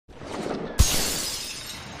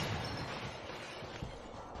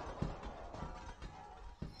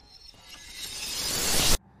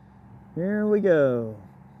Here we go.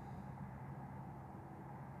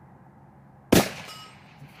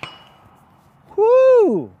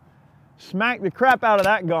 Whoo! Smack the crap out of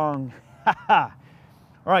that gong. All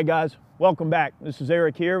right, guys, welcome back. This is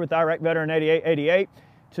Eric here with IraqVeteran8888.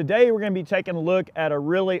 Today we're going to be taking a look at a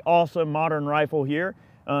really awesome modern rifle here.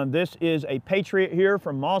 This is a Patriot here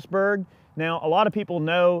from Mossberg. Now, a lot of people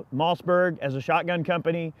know Mossberg as a shotgun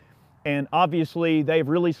company, and obviously they've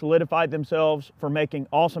really solidified themselves for making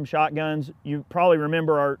awesome shotguns. You probably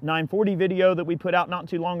remember our 940 video that we put out not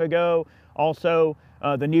too long ago. Also,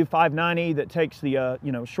 the new 590 that takes the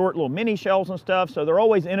short little mini shells and stuff. So they're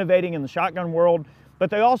always innovating in the shotgun world, but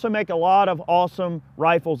they also make a lot of awesome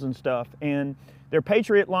rifles and stuff. And their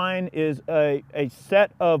Patriot line is a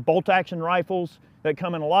set of bolt action rifles that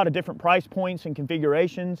come in a lot of different price points and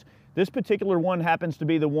configurations. This particular one happens to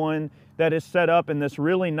be the one that is set up in this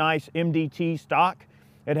really nice MDT stock.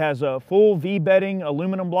 It has a full V-bedding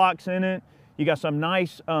aluminum blocks in it. You got some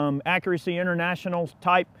nice Accuracy International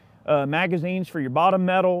type magazines for your bottom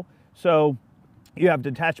metal. So you have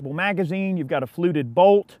detachable magazine, you've got a fluted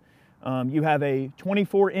bolt, you have a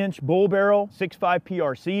 24-inch bull barrel, 6.5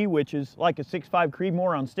 PRC, which is like a 6.5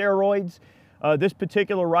 Creedmoor on steroids. This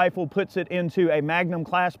particular rifle puts it into a Magnum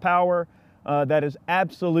class power that is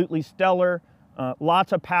absolutely stellar.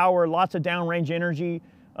 Lots of power, lots of downrange energy.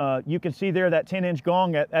 You can see there that 10-inch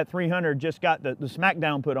gong at 300 just got the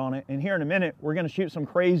smackdown put on it. And here in a minute, we're going to shoot some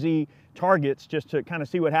crazy targets just to kind of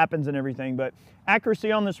see what happens and everything. But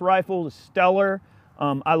accuracy on this rifle is stellar.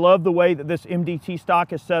 I love the way that this MDT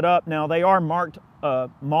stock is set up. Now, they are marked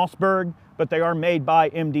Mossberg, but they are made by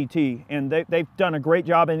MDT. And they've done a great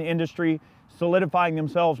job in the industry, solidifying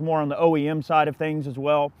themselves more on the OEM side of things as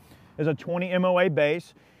well. There's a 20 MOA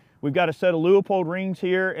base. We've got a set of Leupold rings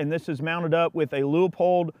here, and this is mounted up with a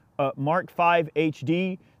Leupold Mark V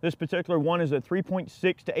HD. This particular one is a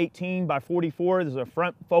 3.6 to 18 by 44. This is a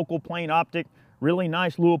front focal plane optic, really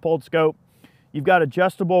nice Leupold scope. You've got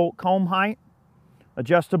adjustable comb height,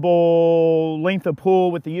 adjustable length of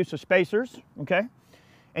pull with the use of spacers, okay?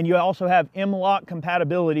 And you also have M-LOK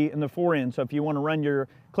compatibility in the fore end. So if you want to run your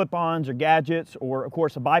clip-ons or gadgets, or of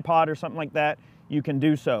course a bipod or something like that, you can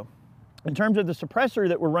do so. In terms of the suppressor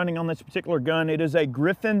that we're running on this particular gun, it is a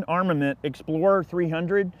Griffin Armament Explorer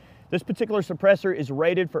 300. This particular suppressor is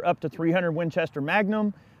rated for up to 300 Winchester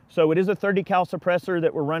Magnum. So it is a 30 cal suppressor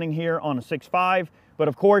that we're running here on a 6.5. But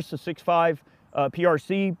of course, the 6.5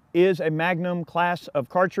 PRC is a Magnum class of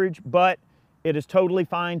cartridge, but it is totally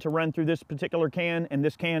fine to run through this particular can, and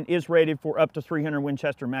this can is rated for up to 300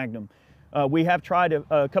 Winchester Magnum. We have tried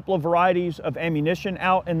a couple of varieties of ammunition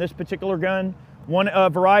out in this particular gun. One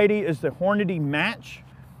variety is the Hornady Match.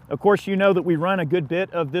 Of course, you know that we run a good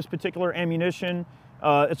bit of this particular ammunition.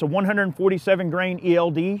 It's a 147 grain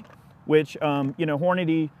ELD, which,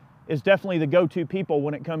 Hornady is definitely the go-to people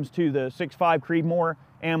when it comes to the 6.5 Creedmoor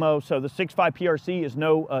ammo. So the 6.5 PRC is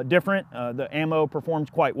no different. The ammo performs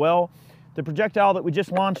quite well. The projectile that we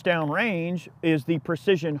just launched downrange is the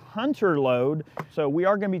Precision Hunter load. So we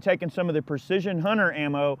are going to be taking some of the Precision Hunter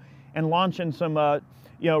ammo and launching some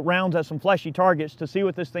rounds at some fleshy targets to see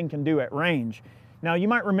what this thing can do at range. Now, you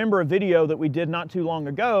might remember a video that we did not too long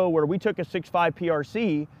ago where we took a 6.5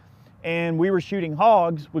 PRC and we were shooting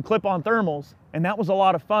hogs with clip-on thermals, and that was a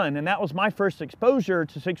lot of fun. And that was my first exposure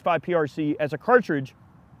to 6.5 PRC as a cartridge,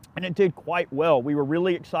 and it did quite well. We were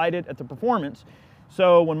really excited at the performance.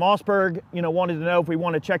 So when Mossberg, wanted to know if we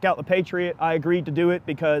want to check out the Patriot, I agreed to do it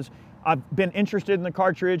because I've been interested in the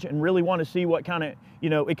cartridge and really want to see what kind of,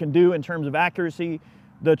 it can do in terms of accuracy.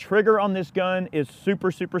 The trigger on this gun is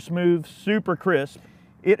super, super smooth, super crisp.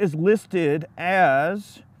 It is listed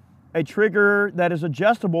as a trigger that is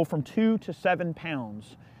adjustable from 2 to 7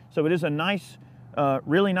 pounds. So it is a nice,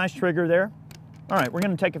 really nice trigger there. All right, we're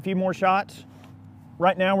going to take a few more shots.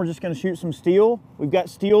 Right now, we're just going to shoot some steel. We've got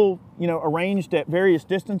steel, arranged at various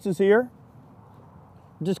distances here.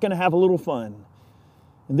 I'm just going to have a little fun.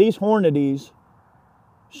 And these Hornadies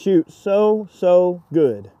shoot so, so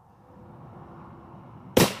good.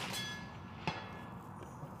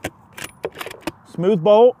 Smooth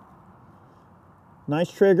bolt,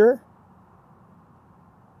 nice trigger.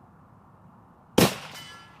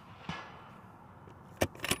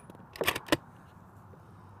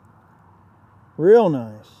 Real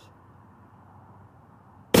nice.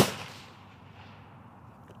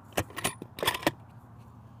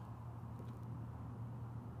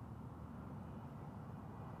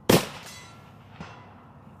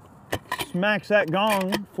 Smacks that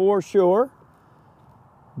gong for sure.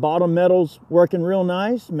 Bottom metal's working real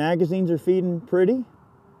nice. Magazines are feeding pretty.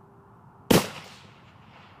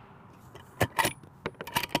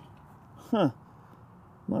 Huh.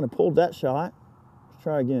 Might have pulled that shot. Let's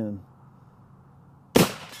try again.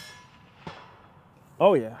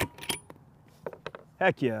 Oh yeah.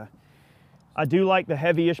 Heck yeah. I do like the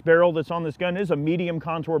heavy-ish barrel that's on this gun. It is a medium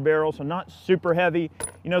contour barrel, so not super heavy.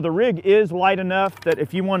 You know, the rig is light enough that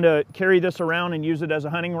if you want to carry this around and use it as a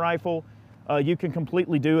hunting rifle, you can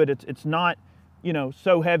completely do it. It's not, you know,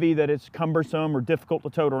 so heavy that it's cumbersome or difficult to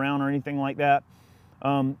tote around or anything like that.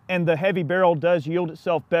 And the heavy barrel does yield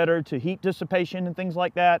itself better to heat dissipation and things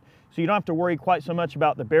like that. So you don't have to worry quite so much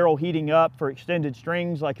about the barrel heating up for extended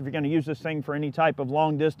strings, like if you're going to use this thing for any type of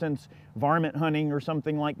long distance varmint hunting or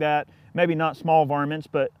something like that. Maybe not small varmints,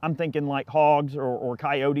 but I'm thinking like hogs or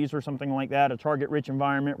coyotes or something like that, a target rich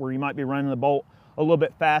environment where you might be running the bolt a little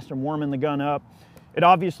bit fast and warming the gun up. It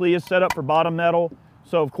obviously is set up for bottom metal.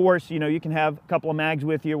 So of course, you know, you can have a couple of mags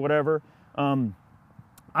with you or whatever.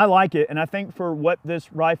 I like it, and I think for what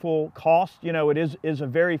this rifle costs, you know, it is a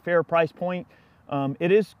very fair price point.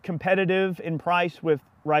 It is competitive in price with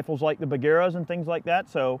rifles like the Bagheeras and things like that,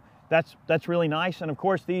 so that's really nice. And of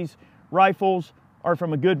course, these rifles are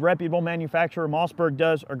from a good, reputable manufacturer. Mossberg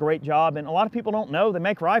does a great job, and a lot of people don't know they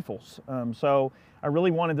make rifles. So I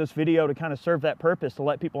really wanted this video to kind of serve that purpose, to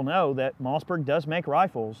let people know that Mossberg does make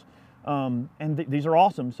rifles, and these are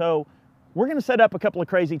awesome. So we're going to set up a couple of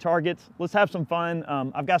crazy targets. Let's have some fun.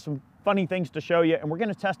 I've got some funny things to show you, and we're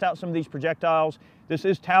going to test out some of these projectiles. This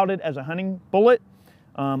is touted as a hunting bullet.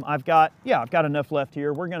 I've got enough left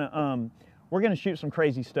here. We're gonna shoot some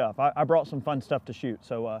crazy stuff. I brought some fun stuff to shoot,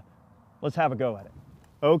 so let's have a go at it.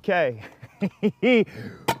 Okay,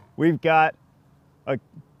 we've got a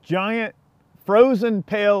giant frozen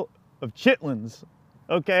pail of chitlins.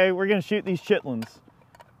 Okay, we're gonna shoot these chitlins.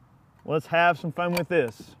 Let's have some fun with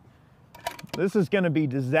this. This is going to be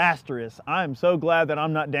disastrous. I'm so glad that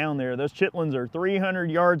I'm not down there. Those chitlins are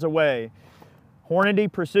 300 yards away.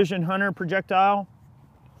 Hornady Precision Hunter projectile.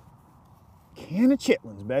 Can of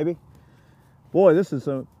chitlins, baby. Boy, this is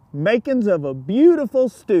some makings of a beautiful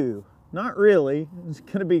stew. Not really. It's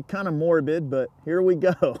going to be kind of morbid, but here we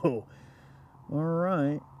go. All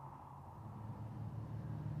right.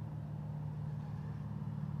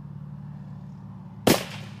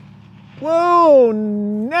 Whoa,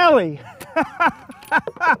 Nelly.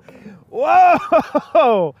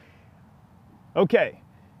 Whoa! Okay,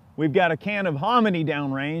 we've got a can of hominy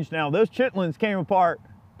downrange. Now, those chitlins came apart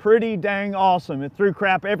pretty dang awesome. It threw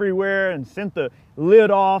crap everywhere and sent the lid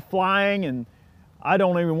off flying, and I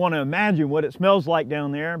don't even want to imagine what it smells like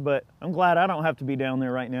down there, but I'm glad I don't have to be down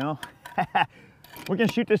there right now. We're going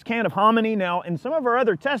to shoot this can of hominy. Now, in some of our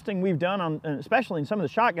other testing we've done, especially in some of the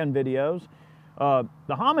shotgun videos,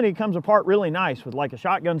 the hominy comes apart really nice with like a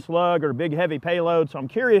shotgun slug or a big heavy payload. So I'm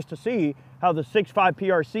curious to see how the 6.5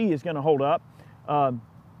 PRC is going to hold up.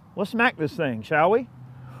 Let's smack this thing, shall we?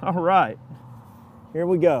 All right, here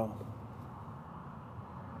we go.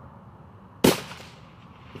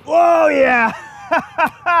 Whoa, yeah.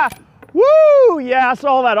 Woo, yeah, I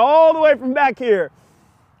saw that all the way from back here.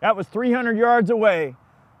 That was 300 yards away.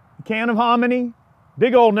 A can of hominy,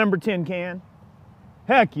 big old number 10 can.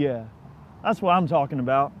 Heck yeah. That's what I'm talking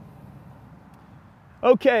about.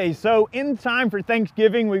 Okay, so in time for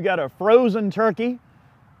Thanksgiving, we've got a frozen turkey.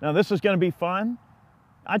 Now this is gonna be fun.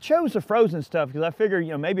 I chose the frozen stuff because I figured,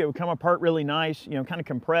 you know, maybe it would come apart really nice, you know, kind of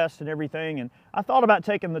compressed and everything. And I thought about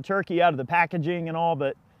taking the turkey out of the packaging and all,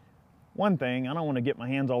 but one thing, I don't want to get my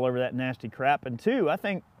hands all over that nasty crap. And two, I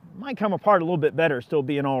think it might come apart a little bit better still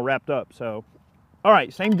being all wrapped up. So, all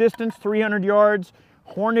right, same distance, 300 yards,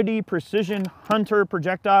 Hornady Precision Hunter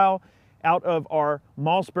projectile out of our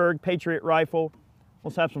Mossberg Patriot rifle.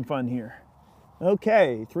 Let's have some fun here.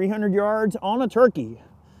 Okay, 300 yards on a turkey.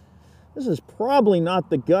 This is probably not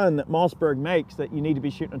the gun that Mossberg makes that you need to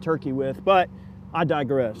be shooting a turkey with, but I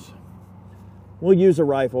digress. We'll use a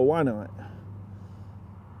rifle, why not?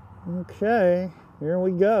 Okay, here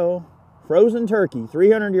we go. Frozen turkey,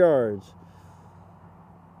 300 yards.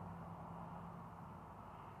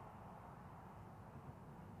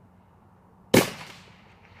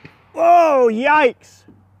 Whoa, yikes.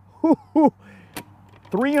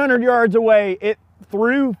 300 yards away, it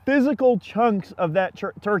threw physical chunks of that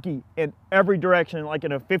turkey in every direction, like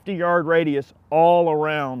in a 50-yard radius all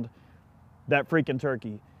around that freaking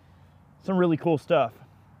turkey. Some really cool stuff.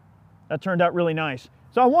 That turned out really nice.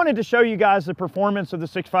 So I wanted to show you guys the performance of the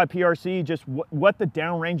 6.5 PRC, just what the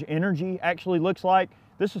downrange energy actually looks like.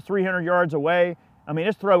 This is 300 yards away. I mean,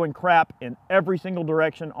 it's throwing crap in every single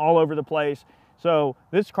direction all over the place. So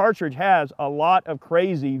this cartridge has a lot of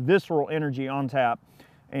crazy visceral energy on tap.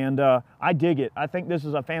 And I dig it. I think this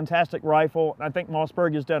is a fantastic rifle. I think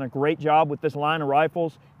Mossberg has done a great job with this line of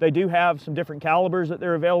rifles. They do have some different calibers that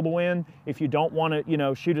they're available in. If you don't want to, you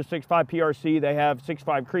know, shoot a 6.5 PRC, they have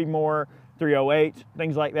 6.5 Creedmoor, 308,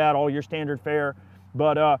 things like that, all your standard fare.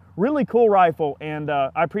 But really cool rifle, and I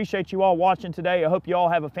appreciate you all watching today. I hope you all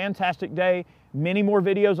have a fantastic day. Many more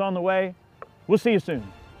videos on the way. We'll see you soon.